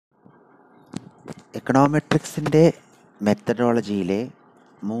എക്കണോമെട്രിക്സിൻ്റെ മെത്തഡോളജിയിലെ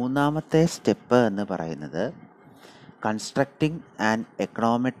മൂന്നാമത്തെ സ്റ്റെപ്പ് എന്ന് പറയുന്നത് കൺസ്ട്രക്റ്റിംഗ് ആൻഡ്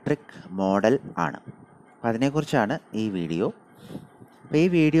എക്കണോമെട്രിക് മോഡൽ ആണ്. അപ്പം അതിനെക്കുറിച്ചാണ് ഈ വീഡിയോ. അപ്പോൾ ഈ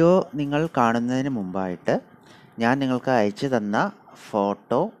വീഡിയോ നിങ്ങൾ കാണുന്നതിന് മുമ്പായിട്ട് ഞാൻ നിങ്ങൾക്ക് അയച്ചു തന്ന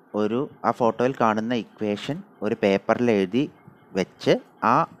ഫോട്ടോ ആ ഫോട്ടോയിൽ കാണുന്ന ഇക്വേഷൻ ഒരു പേപ്പറിൽ എഴുതി വെച്ച്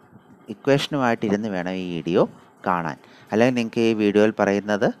ആ ഇക്വേഷനുമായിട്ടിരുന്ന് വേണം ഈ വീഡിയോ കാണാൻ. അല്ലെങ്കിൽ നിങ്ങൾക്ക് ഈ വീഡിയോയിൽ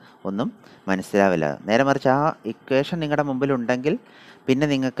പറയുന്നത് ഒന്നും മനസ്സിലാവില്ല. നേരെ മറിച്ച് ആ ഇക്വേഷൻ നിങ്ങളുടെ മുമ്പിലുണ്ടെങ്കിൽ പിന്നെ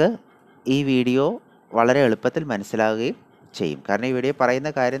നിങ്ങൾക്ക് ഈ വീഡിയോ വളരെ എളുപ്പത്തിൽ മനസ്സിലാവുകയും ചെയ്യും. കാരണം ഈ വീഡിയോ പറയുന്ന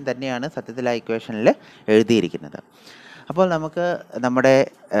കാര്യം തന്നെയാണ് സത്യത്തിൽ ആ ഇക്വേഷനിൽ എഴുതിയിരിക്കുന്നത്. അപ്പോൾ നമുക്ക് നമ്മുടെ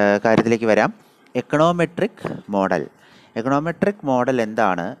കാര്യത്തിലേക്ക് വരാം. എക്കണോമെട്രിക് മോഡൽ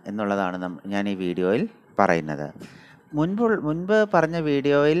എന്താണ് എന്നുള്ളതാണ് ഞാൻ ഈ വീഡിയോയിൽ പറയുന്നത്. മുൻപ് പറഞ്ഞ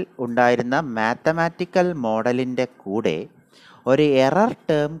വീഡിയോയിൽ ഉണ്ടായിരുന്ന മാത്തമാറ്റിക്കൽ മോഡലിൻ്റെ കൂടെ ഒരു എറർ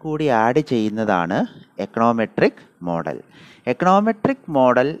ടേം കൂടി ആഡ് ചെയ്യുന്നതാണ് econometric model. Econometric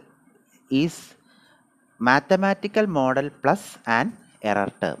model is mathematical model plus an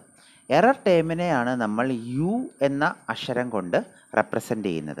error term. Error ടേമിനെയാണ് നമ്മൾ യു എന്ന അക്ഷരം കൊണ്ട് റെപ്രസെൻ്റ്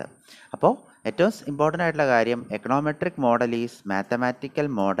ചെയ്യുന്നത്. അപ്പോൾ ഏറ്റവും ഇമ്പോർട്ടൻ്റ് ആയിട്ടുള്ള കാര്യം econometric model is mathematical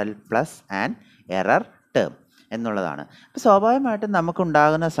model plus an error term എന്നുള്ളതാണ്. അപ്പോൾ സ്വാഭാവികമായിട്ടും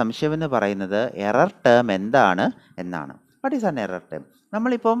നമുക്കുണ്ടാകുന്ന സംശയം എന്ന് പറയുന്നത് എറർ ടേം എന്താണ് എന്നാണ്. What is an error term?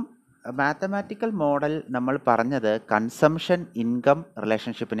 നമ്മളിപ്പം മാത്തമാറ്റിക്കൽ മോഡൽ നമ്മൾ പറഞ്ഞത് കൺസംഷൻ ഇൻകം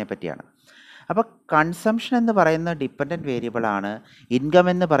റിലേഷൻഷിപ്പിനെ പറ്റിയാണ്. അപ്പോൾ കൺസംഷൻ എന്ന് പറയുന്നത് ഡിപ്പെൻഡൻറ്റ് വേരിയബിൾ ആണ്, ഇൻകം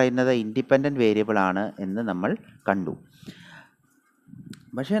എന്ന് പറയുന്നത് ഇൻഡിപെൻഡൻറ്റ് വേരിയബിൾ ആണ് എന്ന് നമ്മൾ കണ്ടു.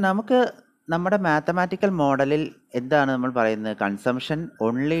 പക്ഷേ നമുക്ക് നമ്മുടെ മാത്തമാറ്റിക്കൽ മോഡലിൽ എന്താണ് നമ്മൾ പറയുന്നത്? Consumption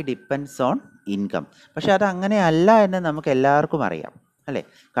only depends on income. പക്ഷേ അത് അങ്ങനെയല്ല എന്ന് നമുക്ക് എല്ലാവർക്കും അറിയാം, അല്ലേ?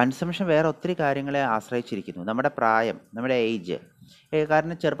 കൺസംഷൻ വേറെ ഒത്തിരി കാര്യങ്ങളെ ആശ്രയിച്ചിരിക്കുന്നു. നമ്മുടെ പ്രായം, നമ്മുടെ ഏജ്,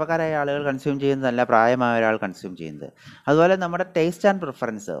 കാരണം ചെറുപ്പക്കാരായ ആളുകൾ കൺസ്യൂം ചെയ്യുന്നതല്ല പ്രായമായ ഒരാൾ കൺസ്യൂം ചെയ്യുന്നത്. അതുപോലെ നമ്മുടെ ടേസ്റ്റ് ആൻഡ്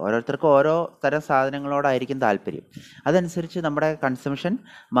പ്രിഫറൻസ്, ഓരോരുത്തർക്കും ഓരോ തരം സാധനങ്ങളോടായിരിക്കും താല്പര്യം. അതനുസരിച്ച് നമ്മുടെ കൺസംഷൻ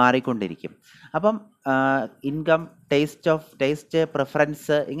മാറിക്കൊണ്ടിരിക്കും. അപ്പം ഇൻകം, ടേസ്റ്റ്,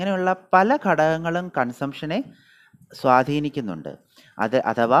 പ്രിഫറൻസ്, ഇങ്ങനെയുള്ള പല ഘടകങ്ങളും കൺസംഷനെ സ്വാധീനിക്കുന്നുണ്ട്.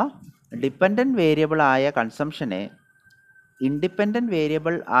 അഥവാ ഡിപ്പെൻഡൻറ്റ് വേരിയബിൾ ആയ കൺസംഷനെ ഇൻഡിപെൻഡൻറ്റ്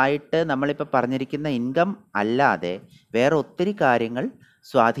വേരിയബിൾ ആയിട്ട് നമ്മളിപ്പോൾ പറഞ്ഞിരിക്കുന്ന ഇൻകം അല്ലാതെ വേറെ ഒത്തിരി കാര്യങ്ങൾ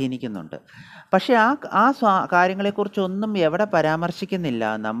സ്വാധീനിക്കുന്നുണ്ട്. പക്ഷേ കാര്യങ്ങളെക്കുറിച്ചൊന്നും എവിടെ പരാമർശിക്കുന്നില്ല?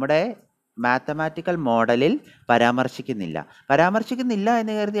 നമ്മുടെ മാത്തമാറ്റിക്കൽ മോഡലിൽ പരാമർശിക്കുന്നില്ല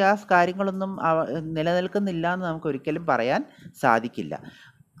എന്ന് കരുതി ആ കാര്യങ്ങളൊന്നും നിലനിൽക്കുന്നില്ല എന്ന് നമുക്ക് ഒരിക്കലും പറയാൻ സാധിക്കില്ല.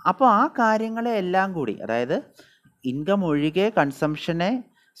 അപ്പോൾ ആ കാര്യങ്ങളെ എല്ലാം കൂടി, അതായത് ഇൻകം ഒഴികെ കൺസംഷനെ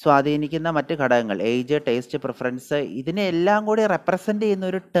സ്വാധീനിക്കുന്ന മറ്റ് ഘടകങ്ങൾ, ഏജ്, ടേസ്റ്റ്, പ്രിഫറൻസ്, ഇതിനെ എല്ലാം കൂടി റെപ്രസെൻ്റ് ചെയ്യുന്ന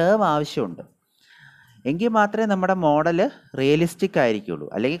ഒരു ടേം ആവശ്യമുണ്ട്. എങ്കിൽ മാത്രമേ നമ്മുടെ മോഡൽ റിയലിസ്റ്റിക് ആയിരിക്കുള്ളൂ.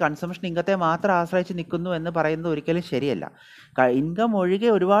 അല്ലെങ്കിൽ കൺസംഷൻ ഇൻകത്തെ മാത്രം ആശ്രയിച്ച് നിൽക്കുന്നു എന്ന് പറയുന്നത് ഒരിക്കലും ശരിയല്ല. ഇൻകം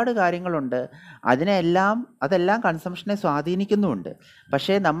ഒഴികെ ഒരുപാട് കാര്യങ്ങളുണ്ട്, അതെല്ലാം കൺസംഷനെ സ്വാധീനിക്കുന്നുമുണ്ട്.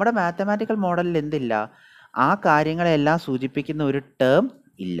 പക്ഷേ നമ്മുടെ മാത്തമാറ്റിക്കൽ മോഡലിൽ എന്തില്ല? ആ കാര്യങ്ങളെല്ലാം സൂചിപ്പിക്കുന്ന ഒരു ടേം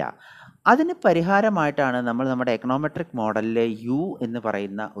ഇല്ല. അതിന് പരിഹാരമായിട്ടാണ് നമ്മൾ നമ്മുടെ എക്കണോമെട്രിക് മോഡലിലെ യു എന്ന്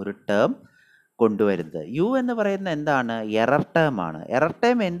പറയുന്ന ഒരു ടേം കൊണ്ടുവരുന്നത്. യു എന്ന് പറയുന്ന എന്താണ്? എറർ ടേം ആണ്. എറർ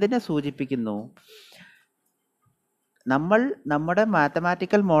ടേം എന്തിനെ സൂചിപ്പിക്കുന്നു? നമ്മുടെ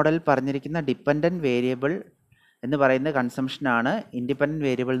മാത്തമാറ്റിക്കൽ മോഡലിൽ പറഞ്ഞിരിക്കുന്ന ഡിപ്പെൻഡൻറ്റ് വേരിയബിൾ എന്ന് പറയുന്നത് കൺസംഷനാണ്, ഇൻഡിപെൻഡൻറ്റ്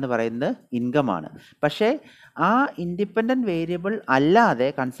വേരിയബിൾ എന്ന് പറയുന്നത് ഇൻകമാണ്. പക്ഷേ ആ ഇൻഡിപെൻഡൻറ്റ് വേരിയബിൾ അല്ലാതെ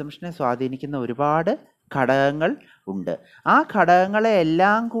കൺസംഷനെ സ്വാധീനിക്കുന്ന ഒരുപാട് ഘടകങ്ങൾ ഉണ്ട്. ആ ഘടകങ്ങളെ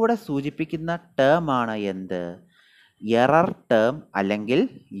എല്ലാം കൂടെ സൂചിപ്പിക്കുന്ന ടേം ആണ് എന്ത്? എറർ ടേം അല്ലെങ്കിൽ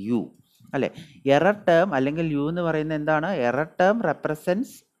യു, അല്ലേ? എറർ ടേം അല്ലെങ്കിൽ യു എന്ന് പറയുന്നത് എന്താണ്? Error term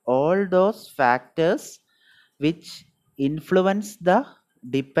represents all those factors which influence the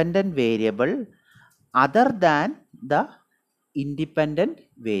dependent variable other than the independent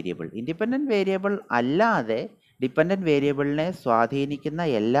variable. Independent variable അല്ലാതെ ഡിപ്പെൻഡൻറ്റ് വേരിയബിളിനെ സ്വാധീനിക്കുന്ന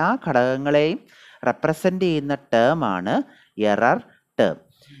എല്ലാ ഘടകങ്ങളെയും റെപ്രസെൻ്റ് ചെയ്യുന്ന ടേം ആണ് എറർ ടേം.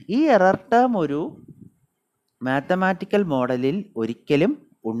 ഈ എറർ ടേം ഒരു മാത്തമാറ്റിക്കൽ മോഡലിൽ ഒരിക്കലും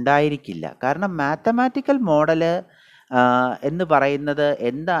ഉണ്ടായിരിക്കില്ല. കാരണം മാത്തമാറ്റിക്കൽ മോഡൽ എന്ന് പറയുന്നത്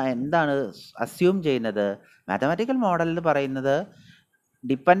എന്താണ് അസ്യൂം ചെയ്യുന്നത്? മാത്തമാറ്റിക്കൽ മോഡൽ എന്ന് പറയുന്നത്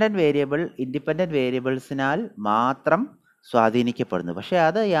ഡിപ്പെൻഡൻറ്റ് വേരിയബിൾ ഇൻഡിപെൻഡൻറ്റ് വേരിയബിൾസിനാൽ മാത്രം സ്വാധീനിക്കപ്പെടുന്നു. പക്ഷേ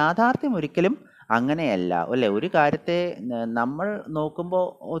അത് യാഥാർത്ഥ്യം ഒരിക്കലും അങ്ങനെയല്ല, അല്ലേ? ഒരു കാര്യത്തെ നമ്മൾ നോക്കുമ്പോൾ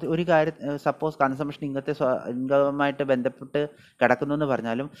ഒരു കാര്യം, സപ്പോസ് കൺസംഷൻ ഇൻകവുമായിട്ട് ബന്ധപ്പെട്ട് കിടക്കുന്നു എന്ന്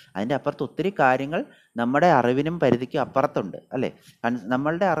പറഞ്ഞാലും അതിൻ്റെ അപ്പുറത്ത് ഒത്തിരി കാര്യങ്ങൾ നമ്മുടെ അറിവിനും പരിധിക്കും അപ്പുറത്തുണ്ട്, അല്ലേ?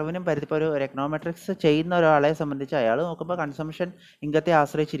 നമ്മളുടെ അറിവിനും പരിധി, ഇപ്പോൾ ഒരു എക്കണോമെട്രിക്സ് ചെയ്യുന്ന ഒരാളെ സംബന്ധിച്ച് അയാൾ നോക്കുമ്പോൾ കൺസംഷൻ ഇൻകത്തെ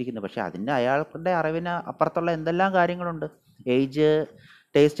ആശ്രയിച്ചിരിക്കുന്നു. പക്ഷേ അയാളുടെ അറിവിന് അപ്പുറത്തുള്ള എന്തെല്ലാം കാര്യങ്ങളുണ്ട്? ഏജ്,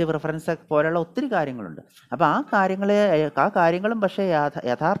 ടേസ്റ്റ് പ്രിഫറൻസ് പോലെയുള്ള ഒത്തിരി കാര്യങ്ങളുണ്ട്. അപ്പോൾ ആ കാര്യങ്ങളും പക്ഷേ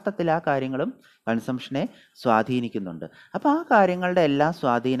യഥാർത്ഥത്തിൽ ആ കാര്യങ്ങളും കൺസംഷനെ സ്വാധീനിക്കുന്നുണ്ട്. അപ്പോൾ ആ കാര്യങ്ങളുടെ എല്ലാം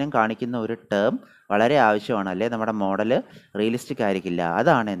സ്വാധീനം കാണിക്കുന്ന ഒരു ടേം വളരെ ആവശ്യമാണ്. അല്ലേ നമ്മുടെ മോഡൽ റിയലിസ്റ്റിക് ആയിരിക്കില്ല.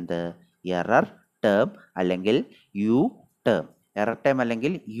 അതാണ് എന്ത്? എറർ ടേം അല്ലെങ്കിൽ യു ടേം. എറർ ടേം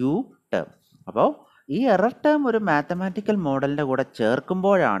അല്ലെങ്കിൽ യു ടേം. അപ്പോൾ ഈ എറർ ടേം ഒരു മാത്തമാറ്റിക്കൽ മോഡലിൻ്റെ കൂടെ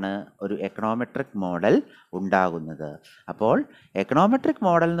ചേർക്കുമ്പോഴാണ് ഒരു എക്കണോമെട്രിക് മോഡൽ ഉണ്ടാകുന്നത്. അപ്പോൾ എക്കണോമെട്രിക്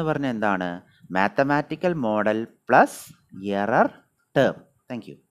മോഡൽ എന്ന് പറഞ്ഞാൽ എന്താണ്? Mathematical model plus error term. Thank you.